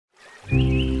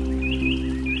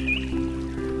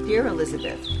Dear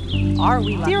Elizabeth, Are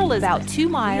we lucky? Dear Elizabeth, About 2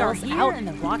 miles we are out here in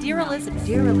the Rocky Dear Mountains. Elizabeth.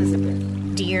 Dear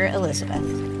Elizabeth, Dear Elizabeth.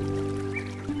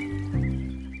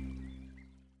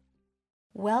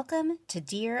 Welcome to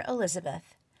Dear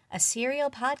Elizabeth, a serial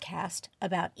podcast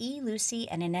about E. Lucy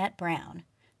and Annette Brown,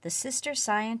 the sister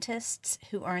scientists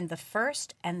who earned the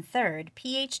first and third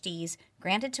PhDs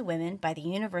granted to women by the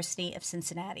University of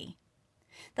Cincinnati.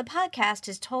 The podcast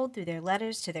is told through their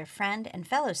letters to their friend and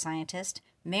fellow scientist,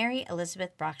 Mary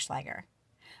Elizabeth Brockschlager.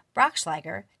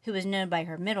 Brockschlager, who is known by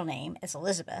her middle name as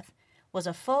Elizabeth, was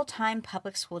a full-time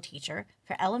public school teacher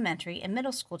for elementary and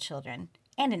middle school children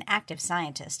and an active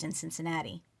scientist in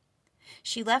Cincinnati.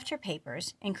 She left her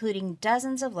papers, including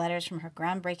dozens of letters from her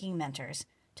groundbreaking mentors,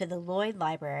 to the Lloyd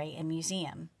Library and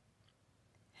Museum.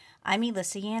 I'm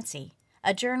Elissa Yancey,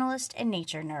 a journalist and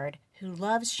nature nerd who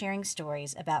loves sharing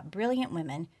stories about brilliant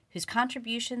women whose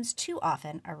contributions too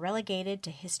often are relegated to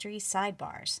history's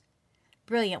sidebars.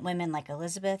 Brilliant women like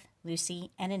Elizabeth, Lucy,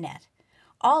 and Annette,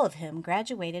 all of whom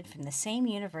graduated from the same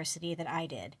university that I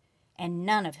did, and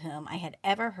none of whom I had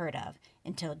ever heard of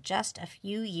until just a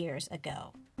few years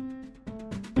ago.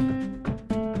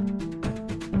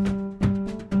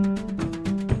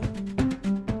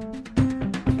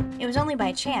 It was only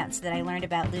by chance that I learned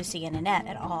about Lucy and Annette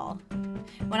at all.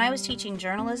 When I was teaching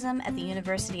journalism at the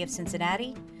University of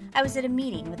Cincinnati, I was at a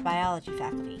meeting with biology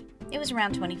faculty. It was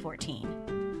around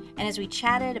 2014. And as we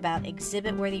chatted about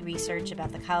exhibit-worthy research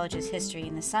about the college's history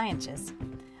and the scientists,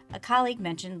 a colleague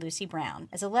mentioned Lucy Brown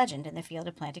as a legend in the field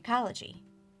of plant ecology.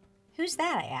 "Who's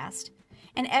that?" I asked,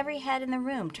 and every head in the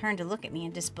room turned to look at me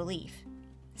in disbelief.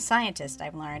 Scientists,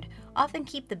 I've learned, often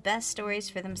keep the best stories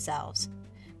for themselves,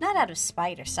 not out of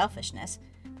spite or selfishness,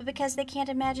 but because they can't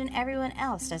imagine everyone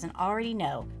else doesn't already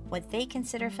know what they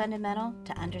consider fundamental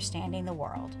to understanding the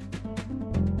world.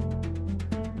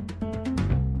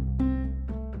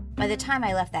 By the time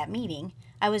I left that meeting,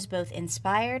 I was both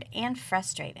inspired and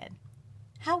frustrated.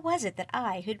 How was it that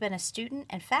I, who'd been a student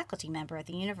and faculty member at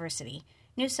the university,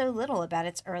 knew so little about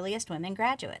its earliest women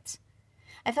graduates?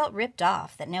 I felt ripped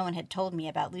off that no one had told me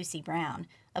about Lucy Brown,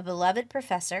 a beloved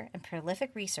professor and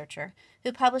prolific researcher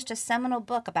who published a seminal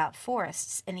book about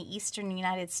forests in the eastern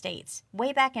United States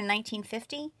way back in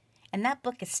 1950, and that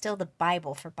book is still the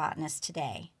Bible for botanists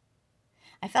today.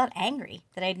 I felt angry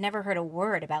that I'd never heard a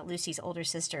word about Lucy's older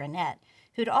sister Annette,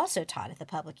 who'd also taught at the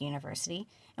public university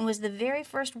and was the very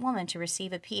first woman to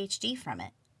receive a PhD from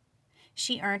it.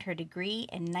 She earned her degree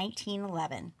in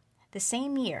 1911, the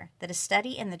same year that a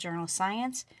study in the journal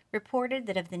Science reported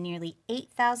that of the nearly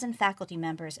 8,000 faculty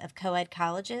members of co-ed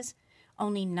colleges,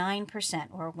 only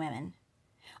 9% were women.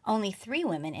 Only 3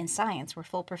 women in science were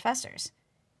full professors,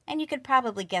 and you could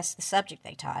probably guess the subject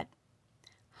they taught: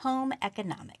 home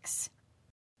economics.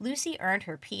 Lucy earned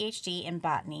her PhD in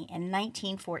botany in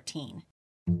 1914.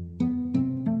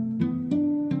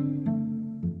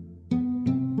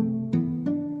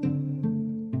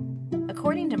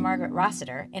 According to Margaret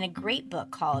Rossiter, in a great book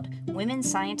called Women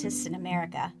Scientists in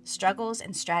America, Struggles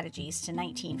and Strategies to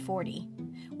 1940,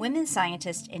 women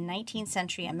scientists in 19th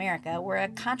century America were a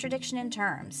contradiction in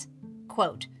terms.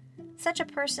 Quote, "Such a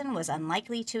person was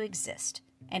unlikely to exist,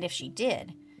 and if she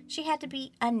did, she had to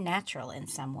be unnatural in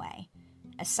some way.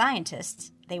 As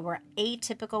scientists, they were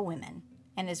atypical women,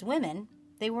 and as women,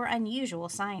 they were unusual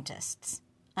scientists."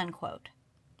 Unquote.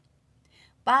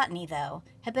 Botany, though,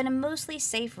 had been a mostly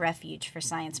safe refuge for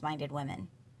science-minded women.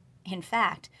 In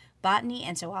fact, botany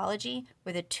and zoology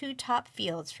were the 2 top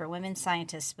fields for women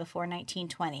scientists before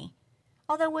 1920,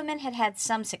 although women had had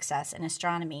some success in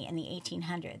astronomy in the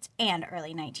 1800s and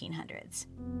early 1900s.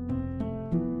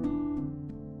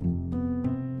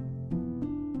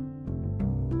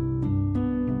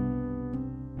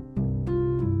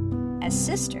 As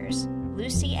sisters,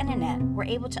 Lucy and Annette were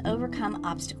able to overcome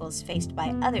obstacles faced by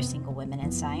other single women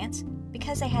in science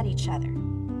because they had each other.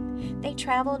 They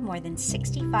traveled more than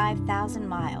 65,000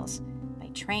 miles by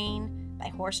train, by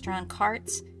horse-drawn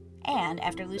carts, and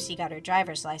after Lucy got her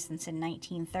driver's license in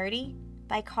 1930,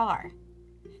 by car.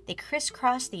 They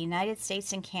crisscrossed the United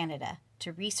States and Canada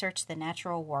to research the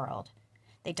natural world.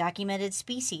 They documented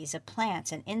species of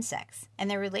plants and insects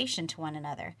and their relation to one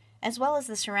another, as well as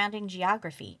the surrounding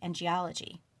geography and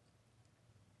geology.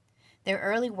 Their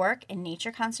early work in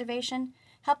nature conservation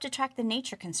helped attract the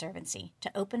Nature Conservancy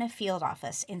to open a field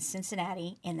office in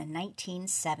Cincinnati in the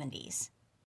 1970s.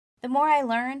 The more I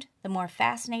learned, the more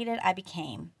fascinated I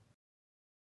became.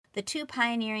 The 2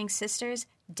 pioneering sisters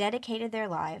dedicated their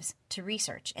lives to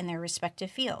research in their respective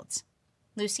fields,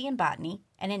 Lucy in botany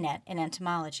and Annette in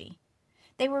entomology.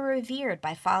 They were revered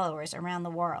by followers around the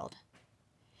world.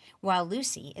 While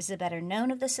Lucy is the better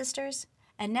known of the sisters,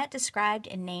 Annette described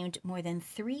and named more than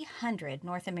 300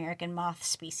 North American moth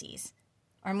species,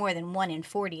 or more than 1 in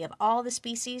 40 of all the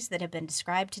species that have been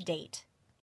described to date.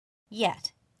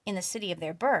 Yet, in the city of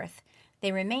their birth,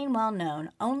 they remain well known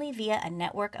only via a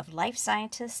network of life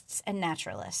scientists and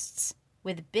naturalists,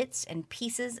 with bits and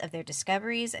pieces of their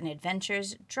discoveries and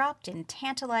adventures dropped in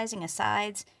tantalizing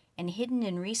asides and hidden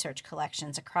in research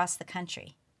collections across the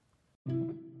country.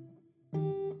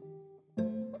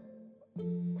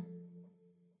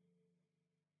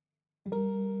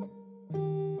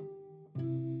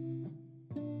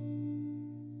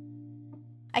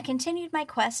 I continued my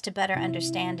quest to better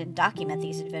understand and document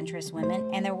these adventurous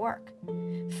women and their work.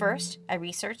 First, I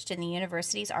researched in the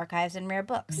university's archives and rare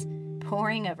books,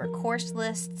 poring over course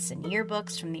lists and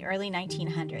yearbooks from the early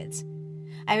 1900s.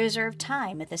 I reserved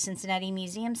time at the Cincinnati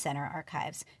Museum Center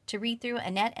archives to read through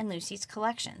Annette and Lucy's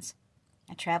collections.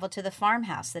 I traveled to the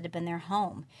farmhouse that had been their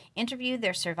home, interviewed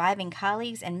their surviving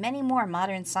colleagues and many more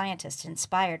modern scientists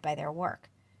inspired by their work.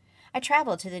 I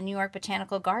traveled to the New York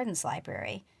Botanical Gardens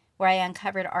Library, where I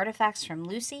uncovered artifacts from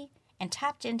Lucy and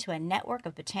tapped into a network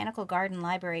of Botanical Garden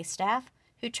Library staff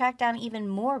who tracked down even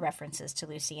more references to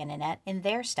Lucy and Annette in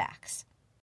their stacks.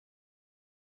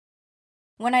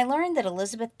 When I learned that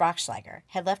Elizabeth Brockschleiger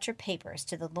had left her papers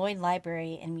to the Lloyd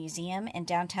Library and Museum in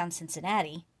downtown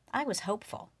Cincinnati, I was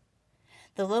hopeful.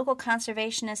 The local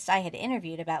conservationists I had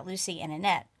interviewed about Lucy and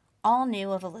Annette all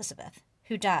knew of Elizabeth,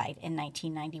 who died in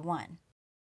 1991.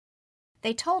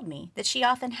 They told me that she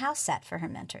often house-sat for her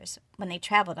mentors when they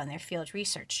traveled on their field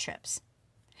research trips.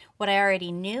 What I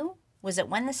already knew was that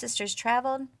when the sisters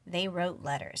traveled, they wrote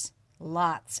letters.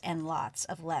 Lots and lots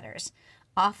of letters,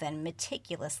 often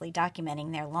meticulously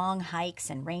documenting their long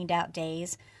hikes and rained-out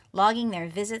days, logging their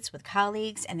visits with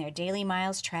colleagues and their daily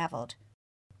miles traveled.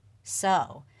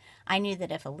 So, I knew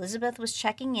that if Elizabeth was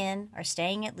checking in or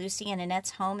staying at Lucy and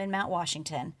Annette's home in Mount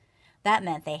Washington, that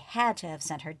meant they had to have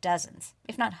sent her dozens,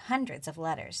 if not hundreds of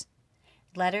letters.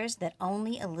 Letters that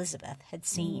only Elizabeth had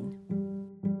seen.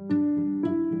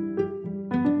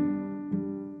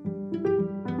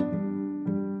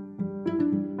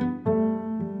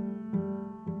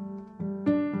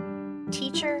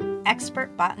 Teacher,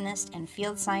 expert botanist, and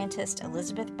field scientist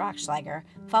Elizabeth Brockschleiger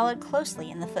followed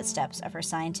closely in the footsteps of her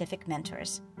scientific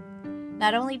mentors.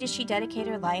 Not only did she dedicate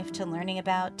her life to learning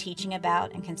about, teaching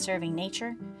about, and conserving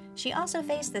nature, she also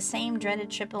faced the same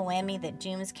dreaded triple whammy that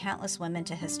dooms countless women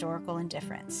to historical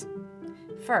indifference.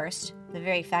 First, the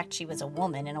very fact she was a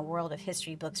woman in a world of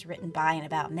history books written by and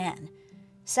about men.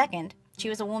 Second, she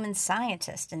was a woman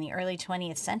scientist in the early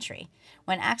 20th century,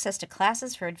 when access to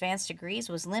classes for advanced degrees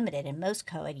was limited in most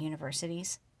co-ed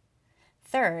universities.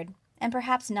 Third, and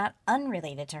perhaps not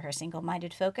unrelated to her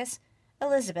single-minded focus,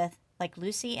 Elizabeth, like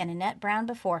Lucy and Annette Brown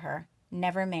before her,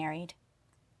 never married.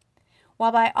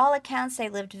 While by all accounts they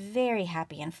lived very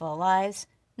happy and full lives,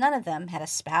 none of them had a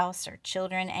spouse or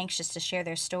children anxious to share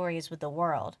their stories with the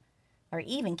world, or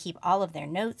even keep all of their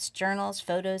notes, journals,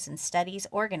 photos, and studies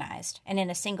organized and in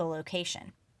a single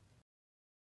location.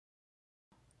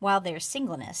 While their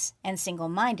singleness and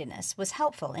single-mindedness was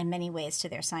helpful in many ways to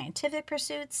their scientific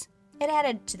pursuits, it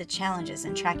added to the challenges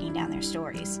in tracking down their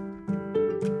stories.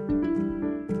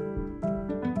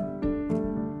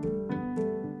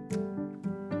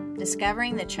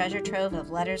 Discovering the treasure trove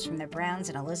of letters from the Browns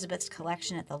and Elizabeth's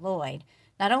collection at the Lloyd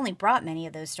not only brought many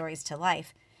of those stories to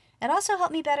life, it also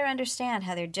helped me better understand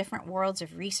how their different worlds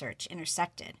of research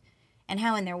intersected, and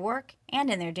how in their work and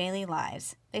in their daily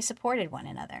lives they supported one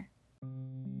another.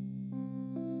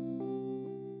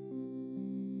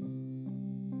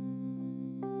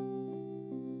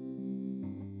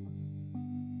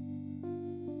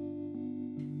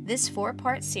 This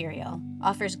 4-part serial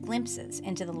offers glimpses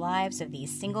into the lives of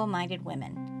these single-minded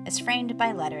women, as framed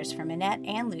by letters from Annette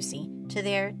and Lucy to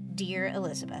their Dear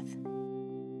Elizabeth.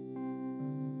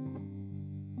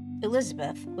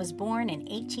 Elizabeth was born in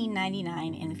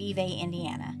 1899 in Vevay,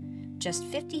 Indiana, just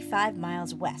 55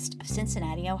 miles west of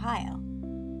Cincinnati, Ohio.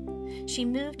 She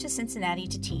moved to Cincinnati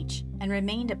to teach and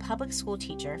remained a public school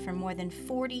teacher for more than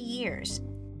 40 years.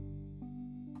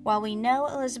 While we know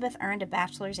Elizabeth earned a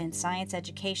bachelor's in science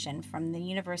education from the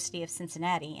University of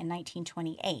Cincinnati in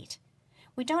 1928,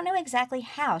 we don't know exactly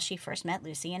how she first met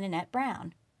Lucy and Annette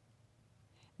Brown.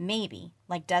 Maybe,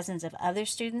 like dozens of other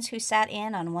students who sat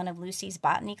in on one of Lucy's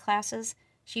botany classes,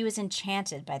 she was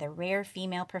enchanted by the rare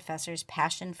female professor's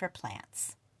passion for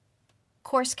plants.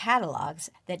 Course catalogs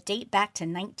that date back to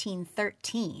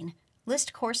 1913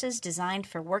 list courses designed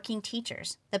for working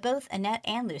teachers that both Annette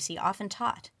and Lucy often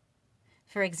taught.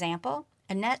 For example,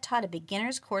 Annette taught a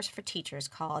beginner's course for teachers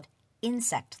called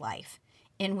Insect Life,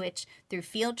 in which, through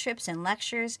field trips and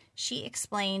lectures, she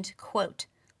explained, quote,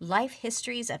 Life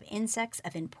Histories of Insects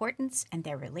of Importance and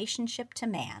Their Relationship to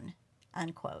Man,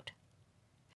 unquote.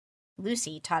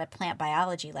 Lucy taught a plant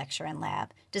biology lecture and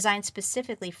lab designed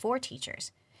specifically for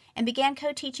teachers and began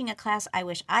co-teaching a class I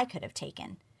wish I could have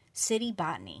taken, City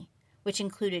Botany, which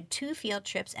included 2 field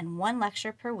trips and 1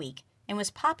 lecture per week and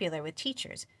was popular with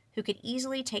teachers who could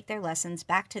easily take their lessons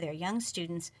back to their young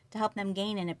students to help them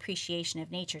gain an appreciation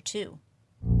of nature too.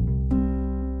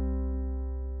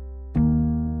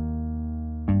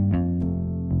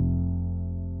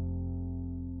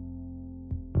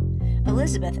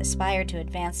 Elizabeth aspired to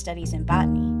advanced studies in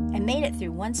botany and made it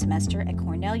through 1 semester at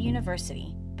Cornell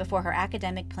University before her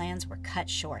academic plans were cut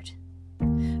short.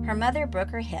 Her mother broke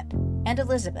her hip, and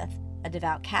Elizabeth, a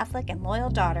devout Catholic and loyal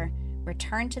daughter,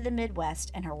 returned to the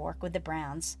Midwest and her work with the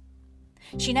Browns.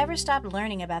 She never stopped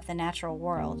learning about the natural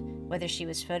world, whether she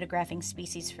was photographing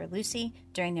species for Lucy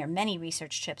during their many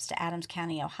research trips to Adams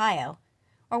County, Ohio,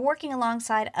 or working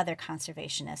alongside other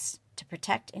conservationists to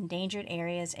protect endangered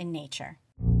areas in nature.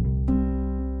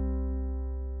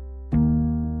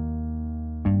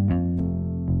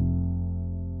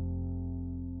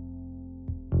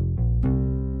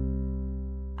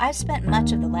 I've spent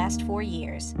much of the last 4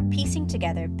 years piecing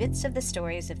together bits of the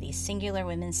stories of these singular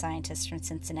women scientists from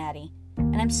Cincinnati,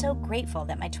 and I'm so grateful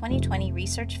that my 2020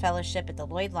 research fellowship at the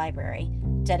Lloyd Library,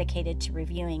 dedicated to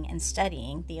reviewing and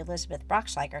studying the Elizabeth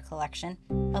Brockschleicher collection,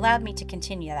 allowed me to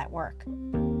continue that work.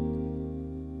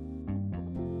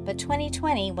 But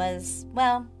 2020 was,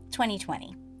 well,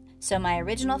 2020, so my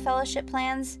original fellowship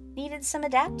plans needed some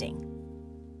adapting.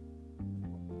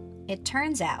 It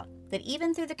turns out that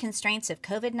even through the constraints of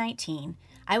COVID-19,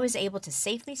 I was able to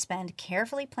safely spend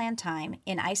carefully planned time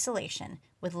in isolation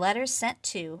with letters sent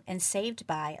to and saved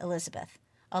by Elizabeth,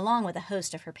 along with a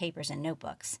host of her papers and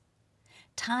notebooks.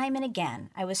 Time and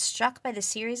again, I was struck by the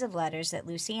series of letters that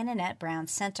Lucy and Annette Brown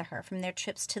sent to her from their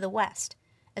trips to the West,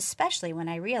 especially when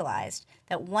I realized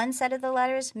that 1 set of the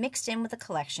letters mixed in with the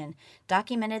collection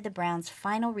documented the Browns'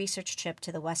 final research trip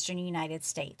to the western United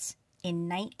States in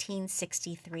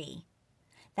 1963.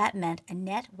 That meant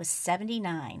Annette was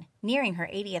 79, nearing her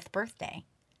 80th birthday.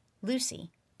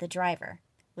 Lucy, the driver,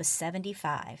 was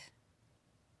 75.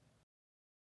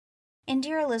 In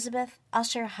Dear Elizabeth, I'll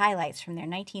share highlights from their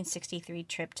 1963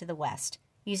 trip to the West,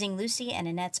 using Lucy and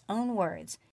Annette's own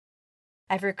words.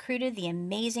 I've recruited the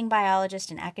amazing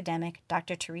biologist and academic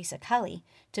Dr. Teresa Cully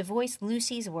to voice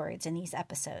Lucy's words in these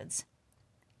episodes.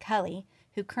 Cully,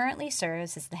 who currently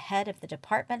serves as the head of the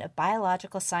Department of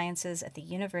Biological Sciences at the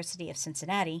University of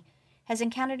Cincinnati, has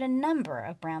encountered a number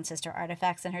of brown sister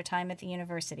artifacts in her time at the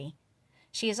university.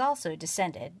 She is also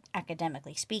descended,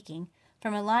 academically speaking,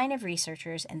 from a line of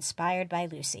researchers inspired by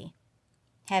Lucy.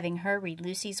 Having her read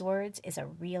Lucy's words is a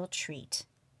real treat.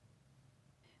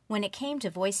 When it came to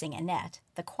voicing Annette,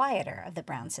 the quieter of the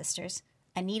Brown sisters,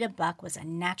 Anita Buck was a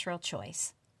natural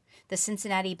choice. The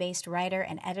Cincinnati-based writer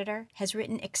and editor has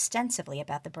written extensively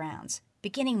about the Browns,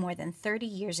 beginning more than 30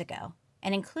 years ago,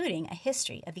 and including a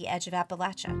history of the edge of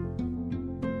Appalachia.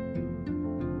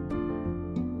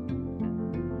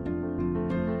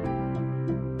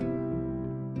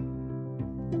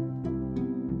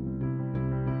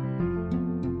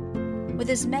 With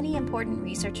as many important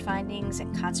research findings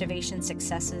and conservation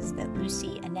successes that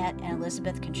Lucy, Annette, and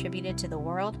Elizabeth contributed to the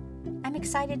world, I'm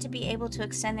excited to be able to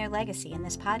extend their legacy in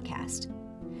this podcast.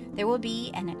 There will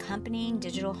be an accompanying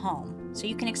digital home, so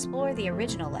you can explore the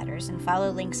original letters and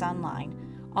follow links online,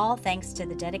 all thanks to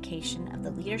the dedication of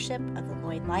the leadership of the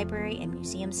Lloyd Library and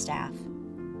Museum staff.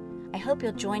 I hope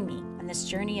you'll join me on this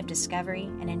journey of discovery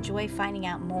and enjoy finding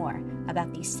out more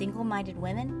about these single-minded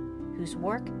women whose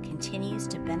work continues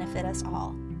to benefit us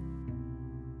all.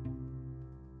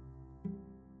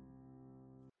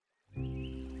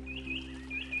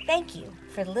 Thank you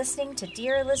for listening to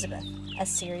Dear Elizabeth, a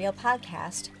serial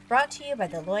podcast brought to you by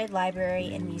the Lloyd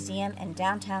Library and Museum in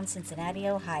downtown Cincinnati,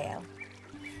 Ohio.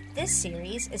 This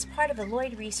series is part of the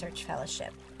Lloyd Research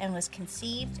Fellowship and was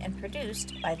conceived and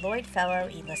produced by Lloyd Fellow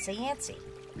Elissa Yancey.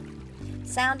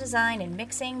 Sound design and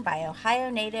mixing by Ohio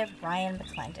native Ryan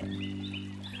McClendon.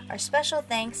 Our special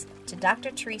thanks to Dr.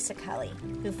 Teresa Cully,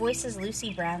 who voices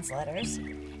Lucy Brown's letters,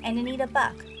 and Anita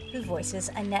Buck, who voices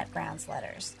Annette Brown's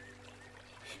letters.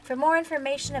 For more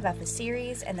information about the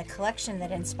series and the collection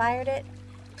that inspired it,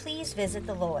 please visit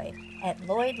the Lloyd at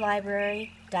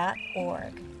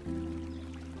lloydlibrary.org.